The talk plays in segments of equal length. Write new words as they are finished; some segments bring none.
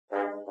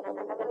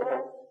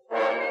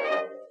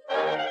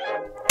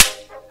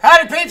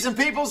Howdy peeps and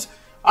peoples.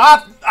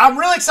 I'm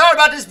really excited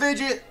about this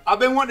video. I've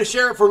been wanting to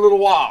share it for a little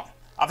while.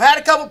 I've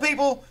had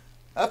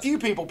a few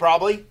people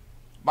probably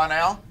by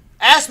now,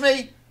 ask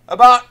me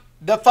about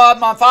my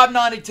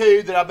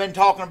 592 that I've been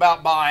talking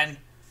about buying.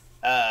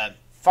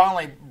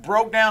 Finally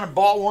broke down and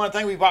bought one. I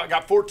think we got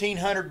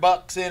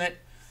 $1,400 in it,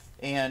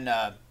 and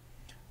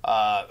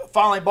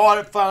finally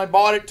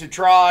bought it to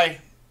try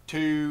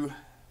to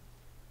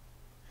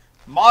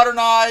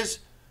modernize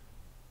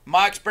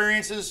my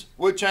experiences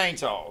with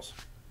chainsaws.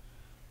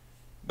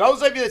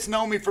 Those of you that's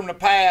known me from the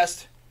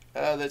past,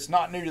 that's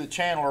not new to the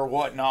channel or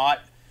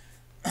whatnot,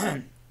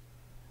 a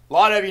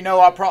lot of you know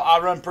I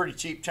run pretty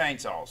cheap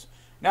chainsaws.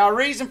 Now, a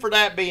reason for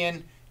that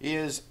being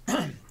is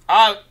the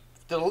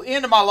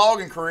end of my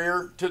logging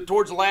career,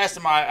 towards the last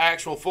of my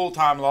actual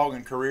full-time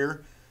logging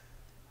career,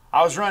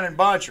 I was running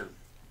buncher.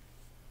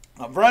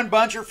 I've run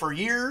buncher for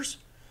years.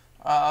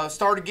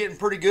 Started getting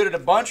pretty good at a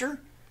buncher,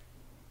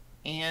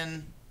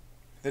 and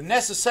the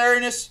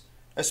necessariness,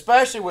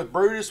 especially with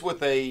Brutus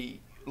with a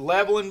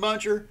leveling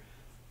buncher,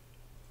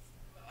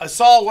 a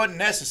saw wasn't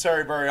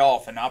necessary very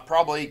often. I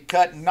probably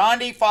cut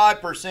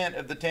 95%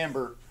 of the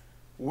timber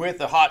with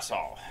a hot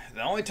saw.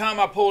 The only time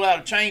I pulled out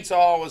a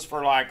chainsaw was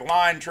for like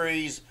line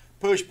trees,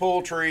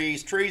 push-pull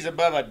trees, trees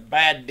above a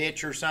bad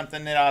ditch or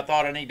something that I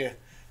thought I need to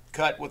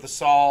cut with a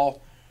saw.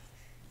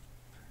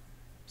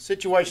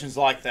 Situations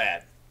like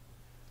that.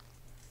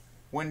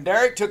 When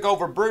Derek took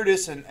over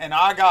Brutus and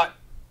I got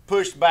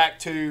pushed back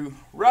to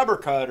rubber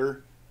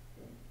cutter,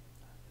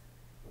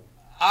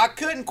 I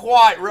couldn't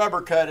quite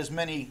rubber cut as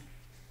many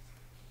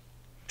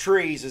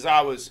trees as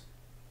I was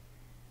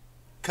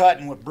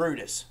cutting with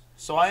Brutus.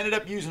 So I ended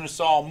up using a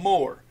saw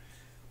more.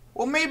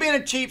 Well, me being a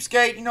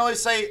cheapskate, you know, they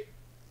say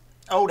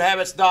old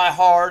habits die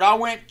hard. I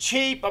went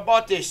cheap. I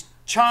bought this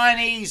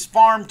Chinese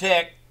Farm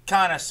Tech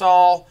kind of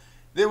saw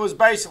that was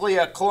basically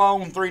a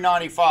clone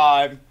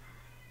 395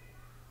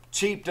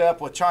 cheaped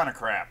up with China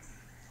crap.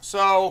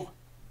 So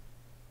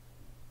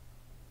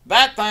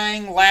that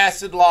thing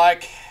lasted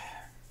like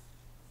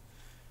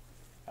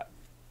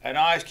an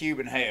ice cube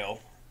in hell.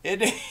 It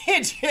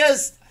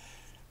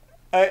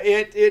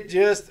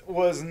just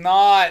was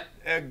not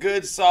a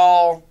good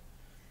saw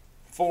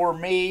for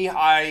me.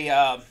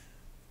 I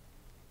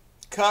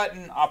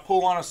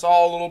pull on a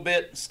saw a little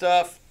bit and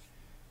stuff,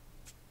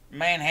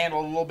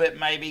 manhandle a little bit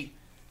maybe.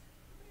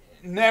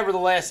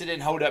 Nevertheless, it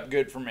didn't hold up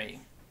good for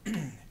me.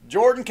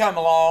 Jordan come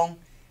along,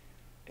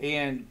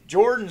 and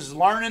Jordan's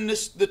learning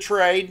the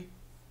trade.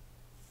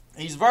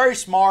 He's very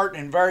smart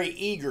and very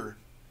eager,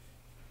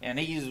 and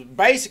he's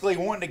basically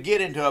wanting to get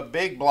into a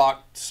big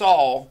block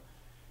saw,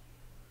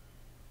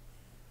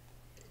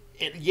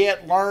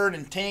 yet learn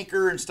and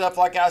tinker and stuff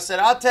like I said.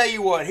 I'll tell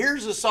you what,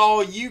 here's a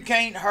saw you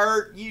can't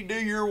hurt. You do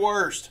your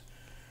worst.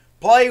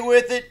 Play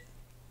with it,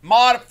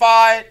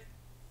 modify it,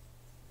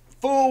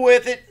 fool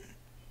with it,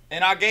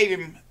 and I gave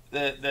him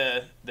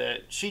the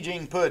Xi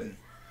Jing pudding.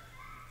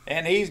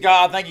 And he's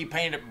got, I think he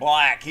painted it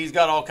black. He's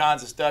got all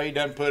kinds of stuff. He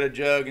doesn't put a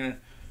jug in a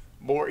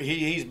board.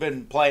 He's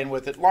been playing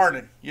with it,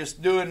 learning.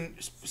 Just doing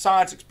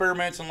science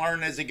experiments and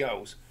learning as he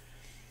goes.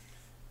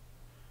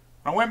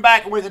 I went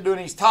back with him doing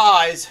these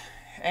ties,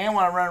 and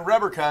when I run a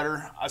rubber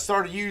cutter, I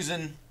started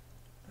using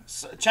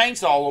a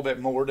chainsaw a little bit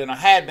more than I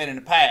had been in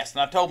the past.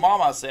 And I told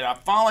Mama, I said, I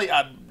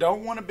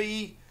don't want to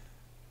be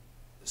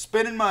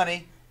spending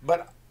money,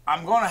 but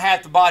I'm going to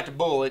have to bite the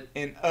bullet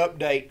and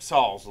update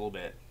saws a little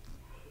bit.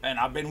 And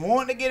I've been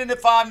wanting to get into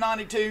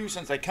 592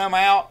 since they come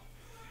out,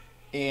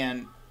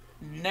 and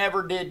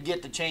never did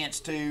get the chance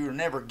to, or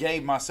never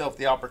gave myself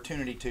the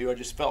opportunity to. I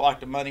just felt like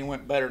the money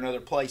went better in other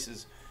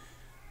places.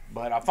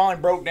 But I finally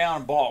broke down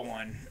and bought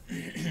one.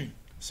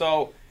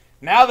 So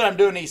now that I'm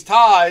doing these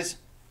ties,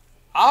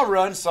 I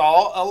run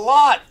saw a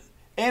lot,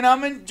 and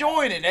I'm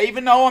enjoying it.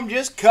 Even though I'm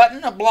just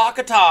cutting a block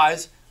of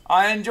ties,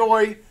 I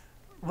enjoy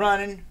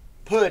running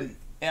pudding.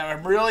 And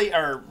I'm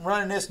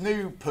running this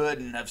new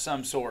pudding of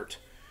some sort.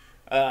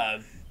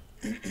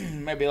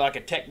 Maybe like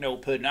a techno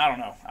pudding. I don't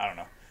know.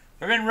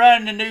 I've been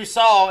running the new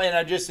saw, and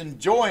I'm just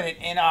enjoying it,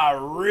 and I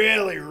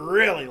really,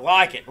 really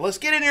like it. Let's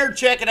get in here and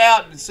check it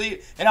out and see,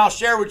 and I'll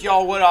share with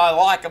y'all what I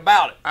like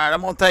about it. All right, I'm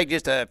going to take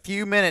just a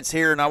few minutes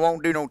here, and I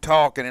won't do no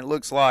talking. It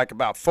looks like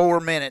about 4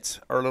 minutes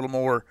or a little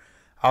more.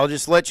 I'll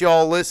just let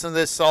y'all listen to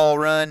this saw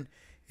run.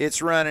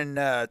 It's running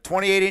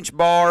 28-inch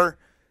bar,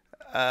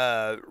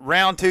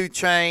 round tooth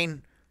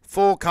chain,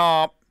 full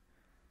comp.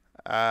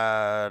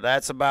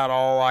 That's about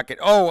all I could.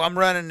 Oh, I'm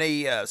running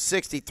the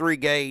 63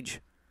 gauge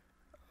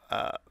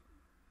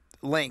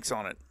links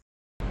on it.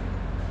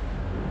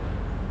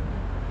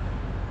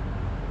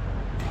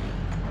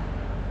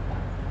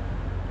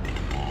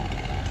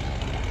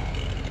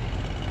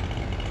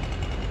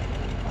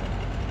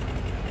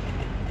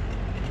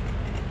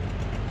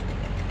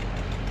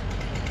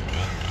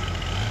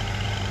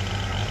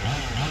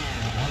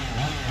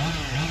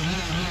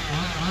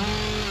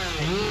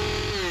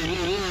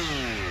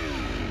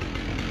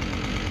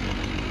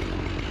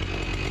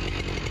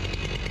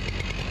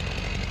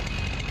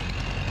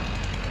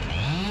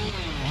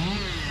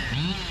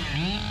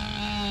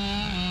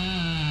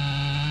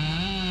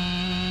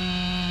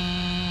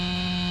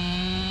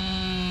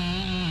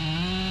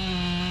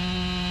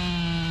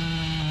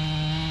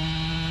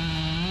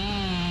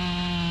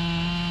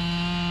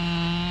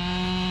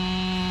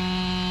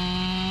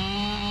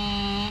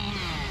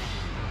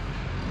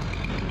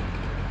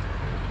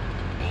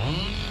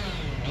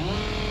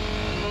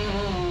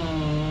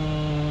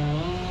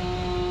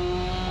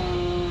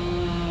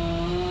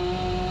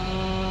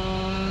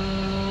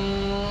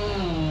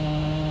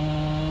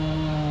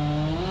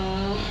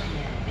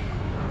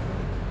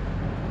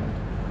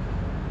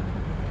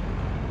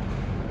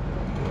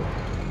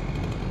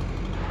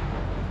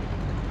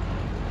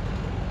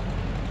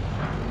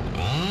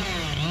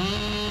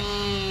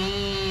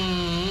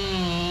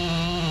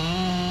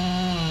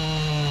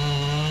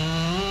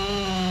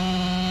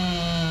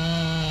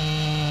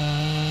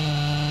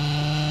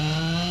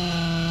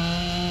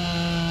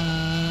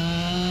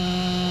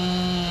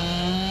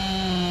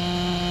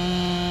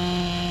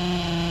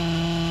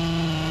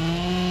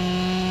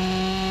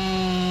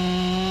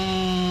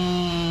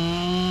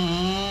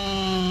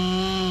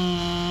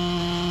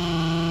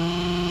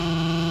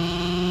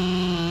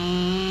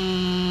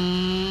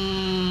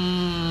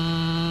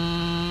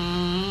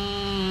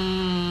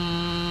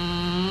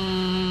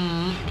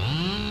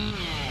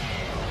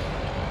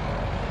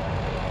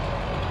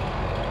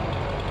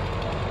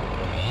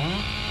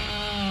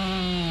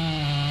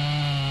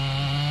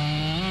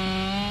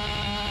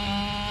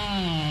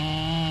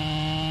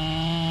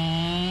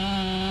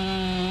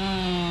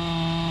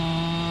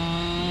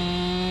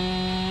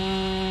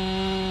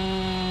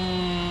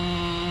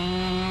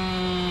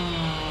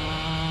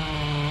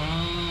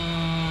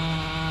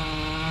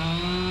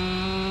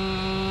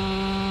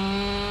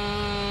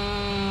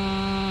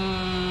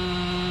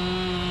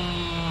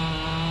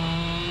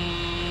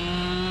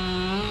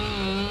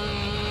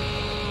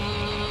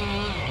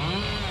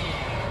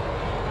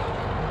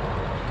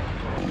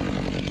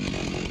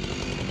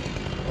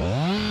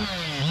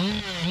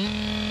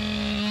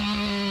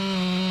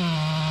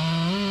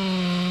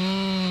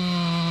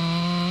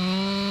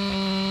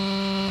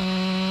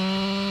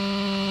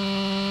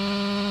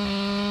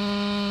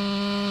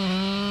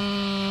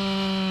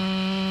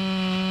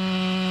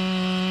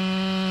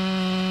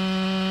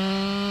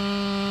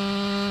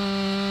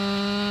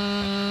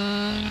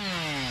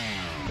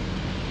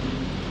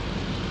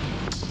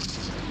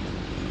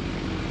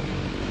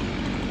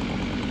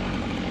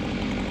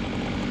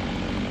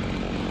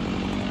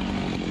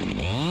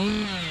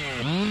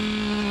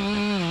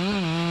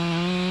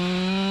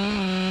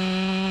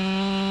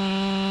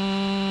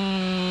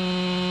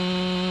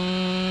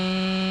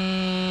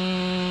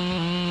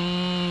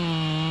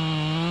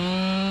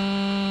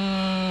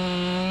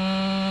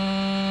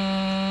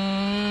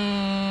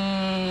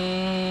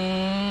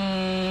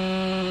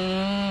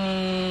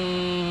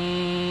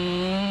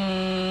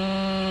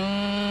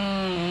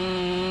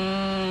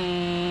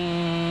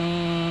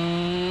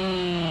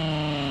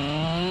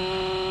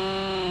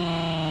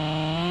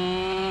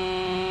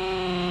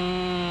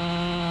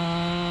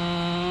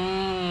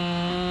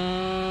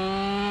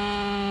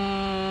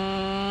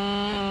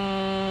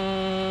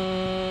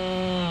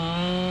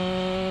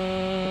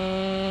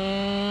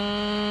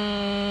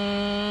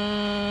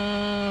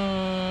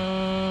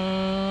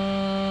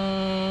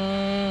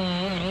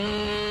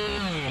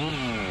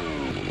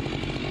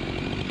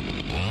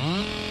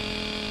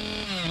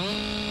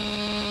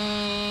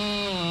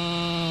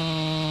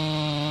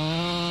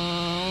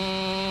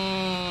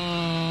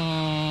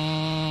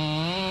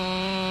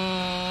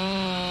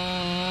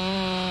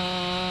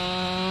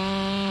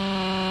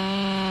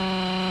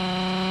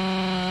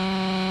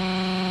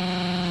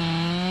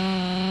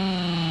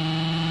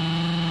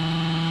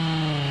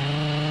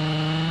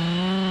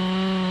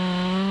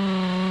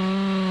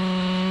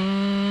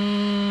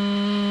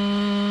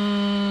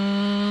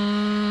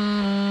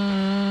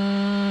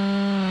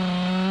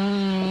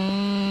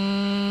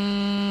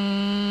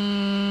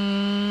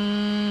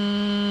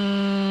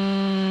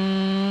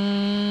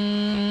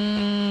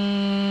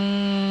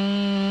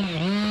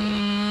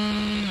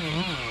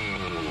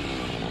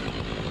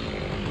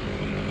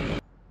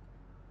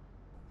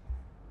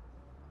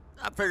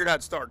 figured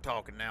I'd start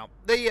talking now.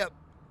 I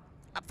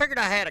figured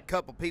I had a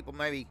couple people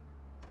maybe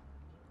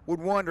would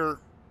wonder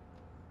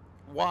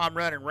why I'm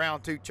running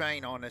round 2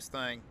 chain on this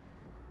thing.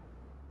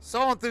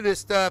 Sawing through this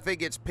stuff, it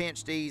gets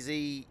pinched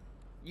easy.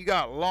 You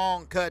got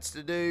long cuts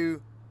to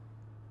do,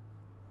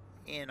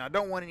 and I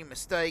don't want any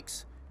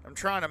mistakes. I'm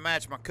trying to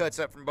match my cuts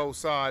up from both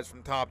sides,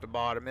 from top to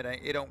bottom.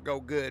 It don't go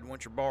good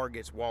once your bar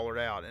gets wallered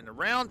out. And the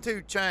round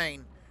 2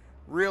 chain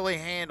really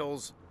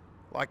handles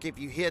like if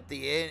you hit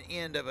the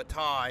end of a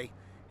tie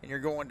and you're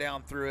going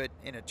down through it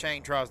and a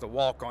chain tries to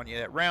walk on you.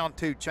 That round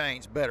 2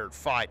 chain's better at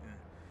fighting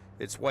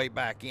its way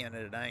back in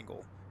at an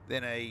angle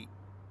than a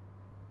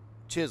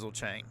chisel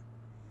chain.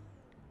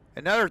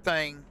 Another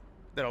thing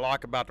that I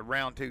like about the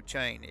round 2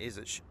 chain is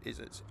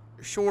it's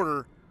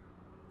shorter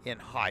in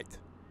height.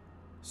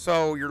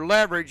 So your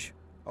leverage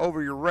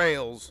over your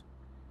rails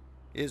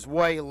is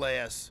way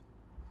less,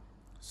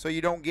 so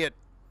you don't get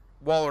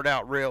wallered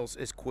out rails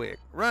as quick.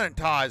 Running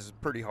ties is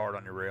pretty hard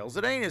on your rails.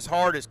 It ain't as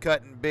hard as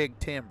cutting big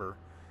timber.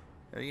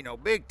 You know,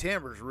 big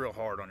timber is real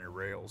hard on your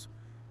rails,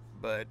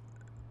 but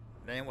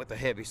then with the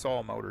heavy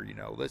saw motor, you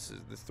know, this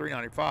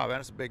 395,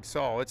 that's a big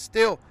saw. It's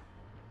still,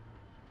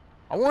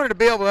 I wanted to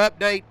be able to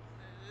update.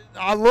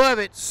 I love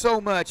it so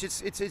much. It's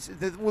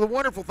the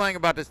wonderful thing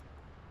about this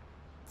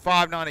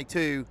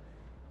 592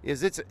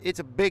 is it's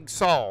a big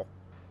saw.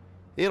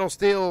 It'll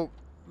still,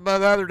 but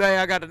the other day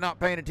I got to not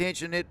paying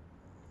attention. It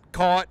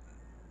caught,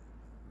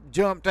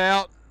 jumped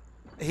out,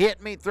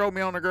 hit me, throw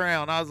me on the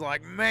ground. I was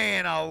like,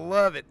 man, I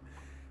love it.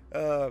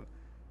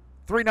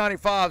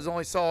 395 is the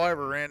only saw I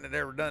ever ran that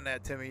ever done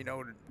that to me, you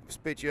know, to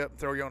spit you up and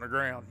throw you on the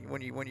ground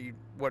when you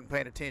wasn't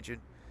paying attention.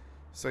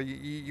 So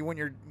you when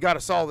you're got a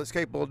saw that's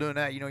capable of doing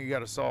that, you know you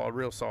got a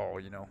real saw,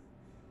 you know.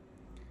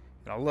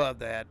 And I love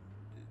that.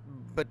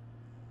 But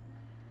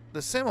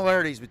the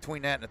similarities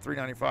between that and the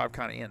 395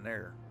 kind of end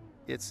there.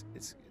 It's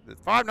the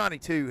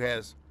 592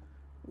 has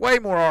way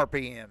more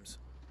RPMs.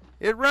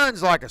 It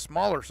runs like a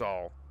smaller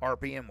saw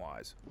RPM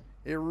wise.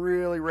 It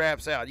really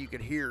wraps out. You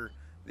can hear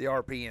the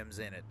RPMs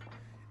in it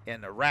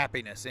and the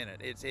rappiness in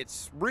it.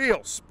 It's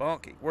real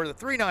spunky. Where the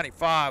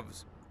 395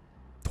 was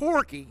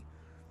torquey,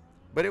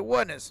 but it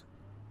wasn't as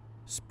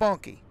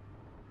spunky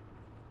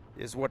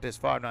is what this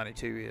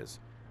 592 is.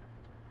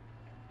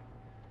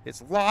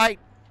 It's light,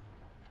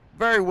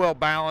 very well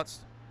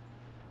balanced,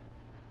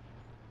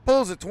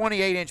 pulls a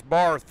 28-inch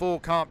bar with full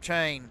comp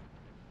chain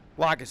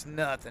like it's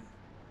nothing.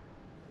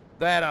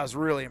 That I was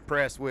really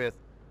impressed with.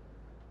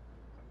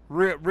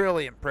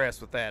 Really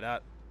impressed with that.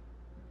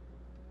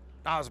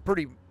 I was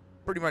pretty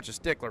much a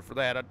stickler for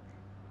that. I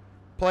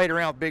played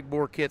around with big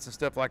bore kits and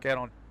stuff like that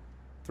on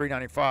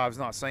 395s.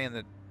 Not saying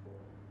that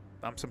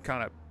I'm some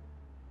kind of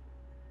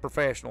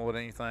professional at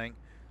anything,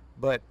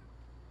 but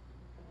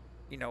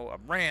you know,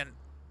 I've ran,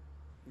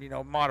 you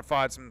know,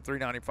 modified some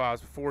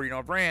 395s before. You know,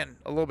 I've ran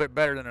a little bit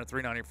better than a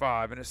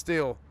 395, and it's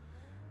still,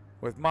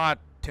 with my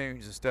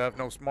tunes and stuff,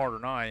 no smarter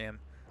than I am.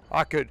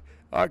 I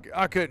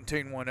couldn't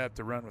tune one up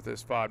to run with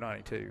this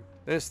 592.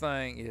 This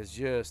thing is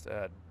just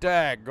a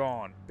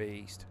daggone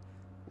beast.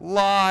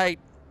 Light,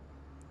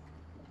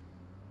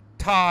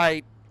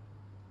 tight,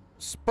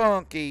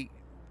 spunky.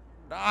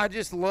 I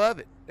just love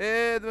it.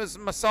 It was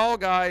my saw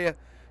guy,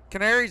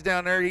 Canary's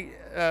down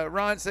there.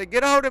 Ron said,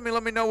 "Get a hold of me.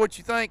 Let me know what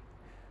you think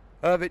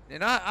of it."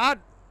 And I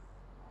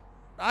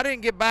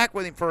didn't get back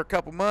with him for a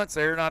couple months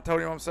there, and I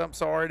told him I'm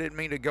sorry. I didn't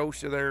mean to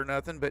ghost you there or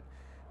nothing,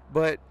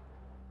 but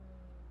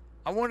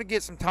I wanted to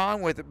get some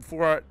time with it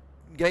before I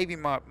gave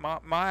him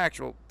my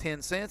actual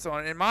 10 cents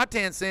on it. And my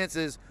 10 cents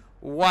is,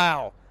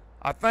 wow,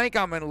 I think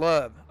I'm in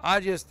love. I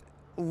just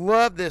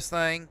love this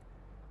thing.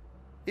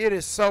 It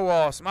is so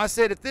awesome. I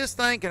said, if this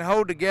thing can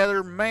hold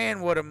together, man,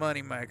 what a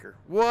moneymaker.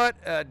 What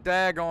a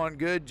daggone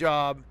good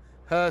job,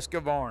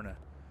 Husqvarna.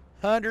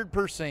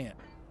 100%.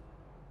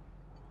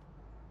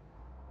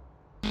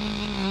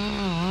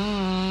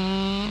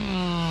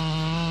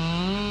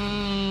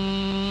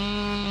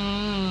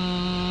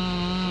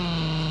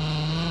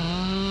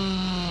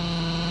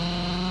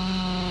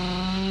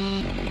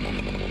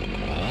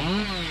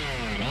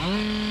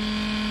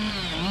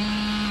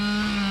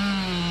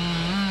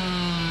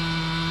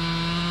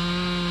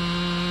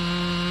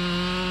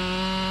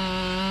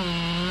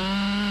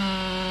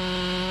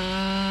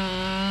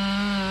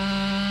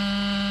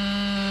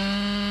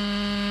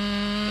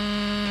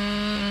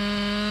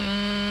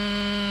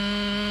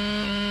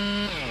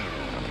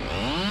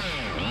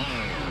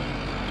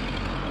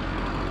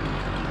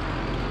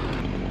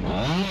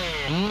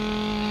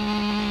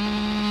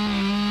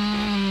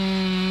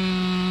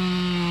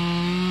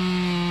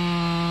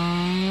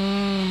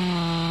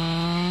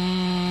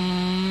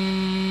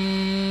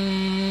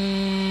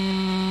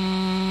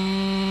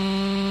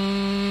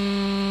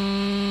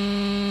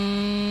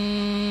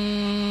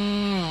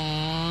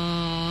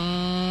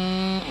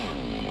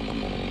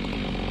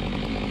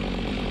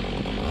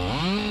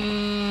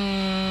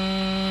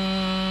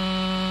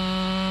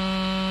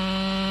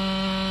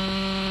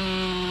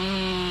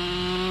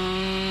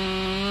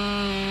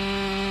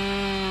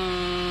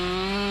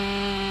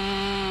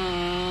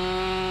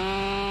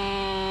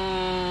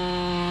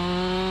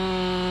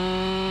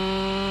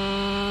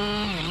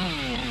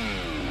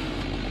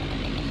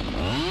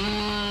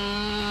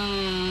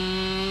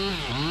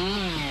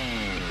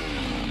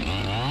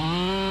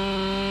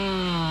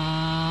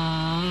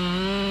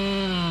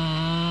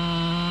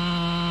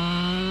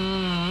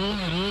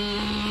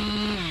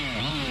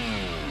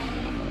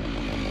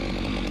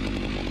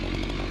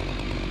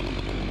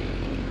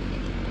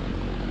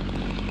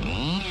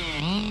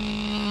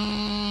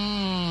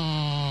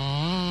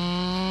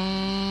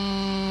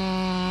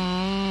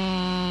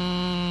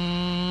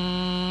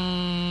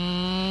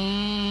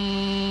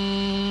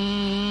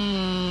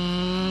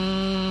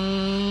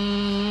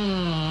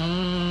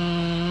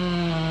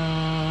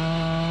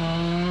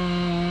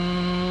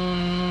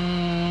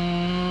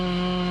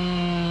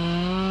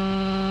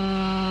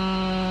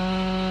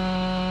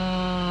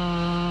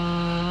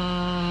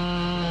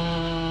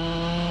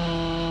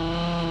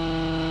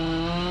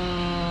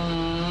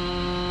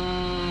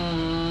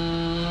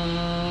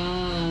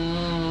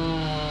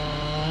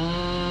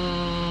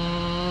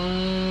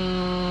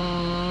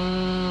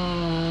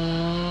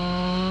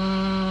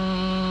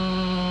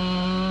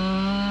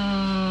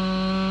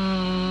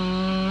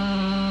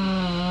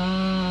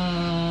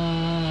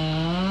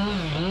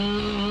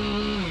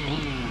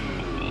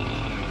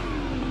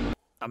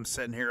 I'm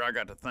sitting here, I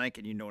got to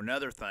thinking,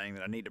 another thing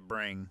that I need to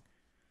bring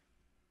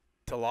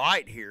to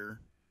light here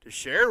to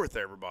share with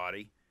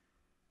everybody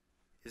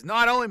is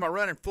not only am I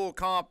running full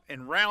comp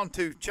and round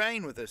tooth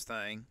chain with this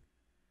thing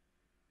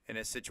in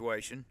this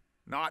situation,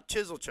 not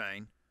chisel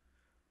chain,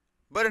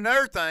 but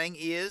another thing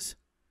is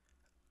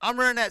I'm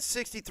running that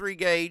 63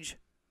 gauge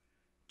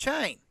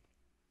chain.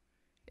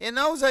 And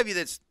those of you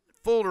that's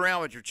fooled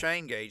around with your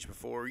chain gauge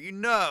before, you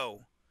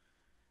know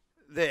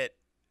that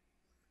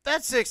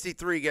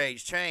 63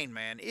 gauge chain,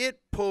 man,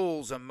 it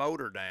pulls a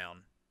motor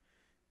down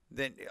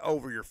than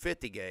over your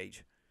 50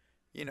 gauge.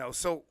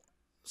 So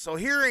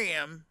here I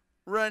am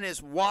running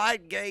this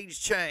wide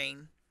gauge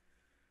chain,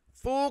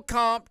 full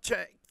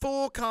composition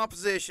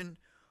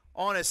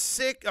on a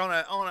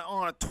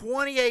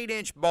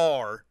 28-inch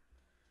bar,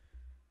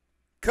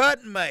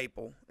 cutting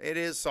maple. It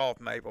is soft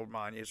maple,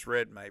 mind you. It's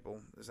red maple.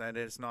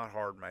 It's not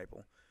hard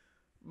maple.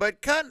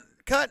 But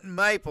cutting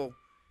maple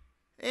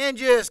and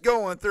just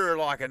going through it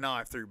like a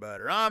knife through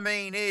butter. I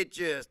mean,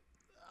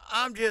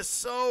 I'm just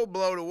so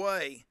blown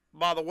away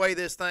by the way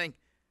this thing.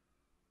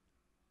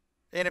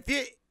 And if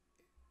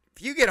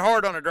you get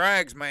hard on the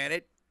drags, man,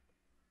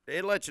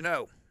 it lets you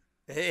know.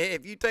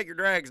 If you take your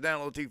drags down a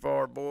little too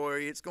far,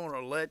 boy, it's going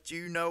to let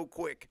you know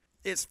quick.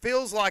 It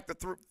feels like the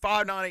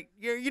 590.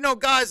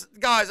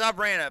 Guys, I've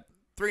ran a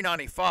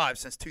 395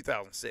 since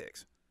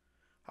 2006.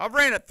 I've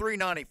ran a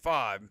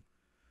 395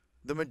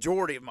 the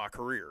majority of my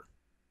career.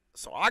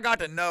 So I got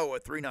to know a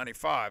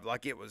 395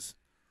 like it was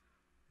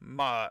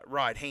my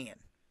right hand.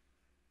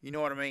 You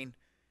know what I mean?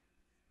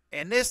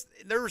 And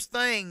there's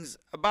things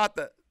about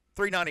the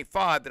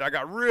 395 that I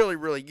got really,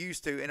 really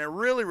used to, and I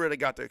really, really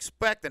got to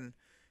expecting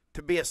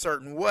to be a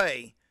certain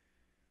way.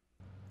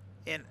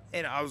 And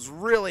I was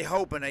really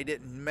hoping they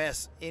didn't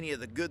mess any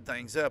of the good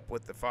things up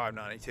with the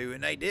 592,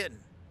 and they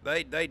didn't.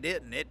 They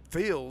didn't. It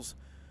feels,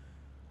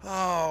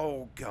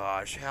 oh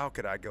gosh, how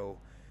could I go?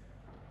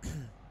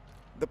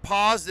 The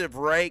positive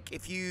rake,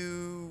 if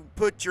you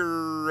put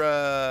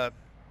your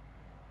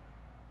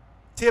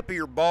tip of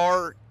your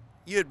bar,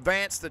 you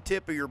advance the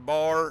tip of your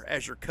bar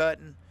as you're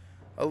cutting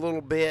a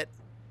little bit.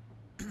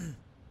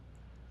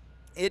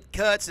 It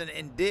cuts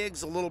and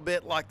digs a little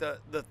bit like the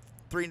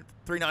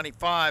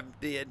 395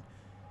 did.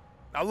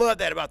 I love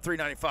that about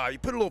 395. You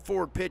put a little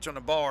forward pitch on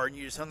the bar and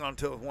you just hung on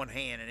to it with one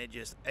hand and it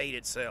just ate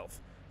itself.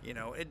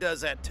 It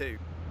does that too.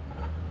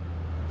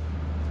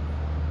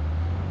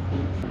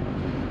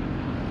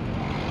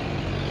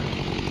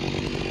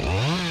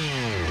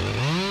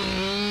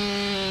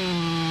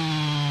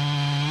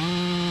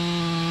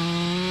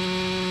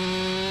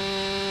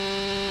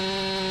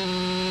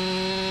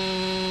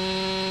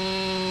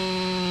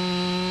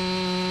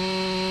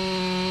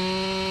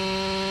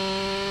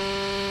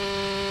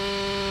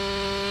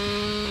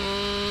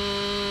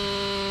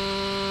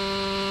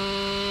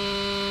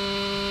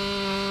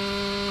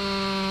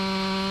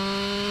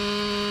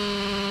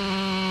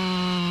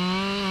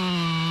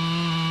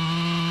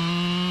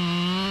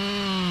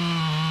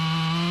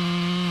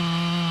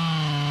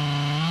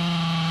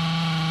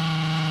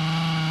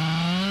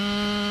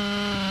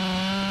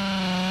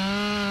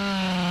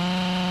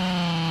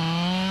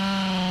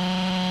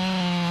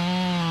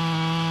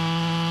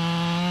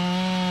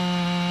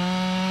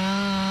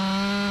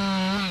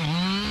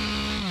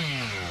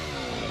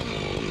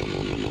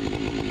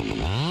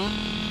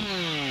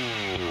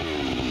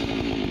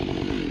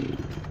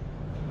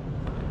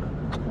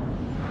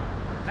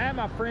 That,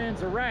 my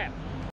friends, a wrap.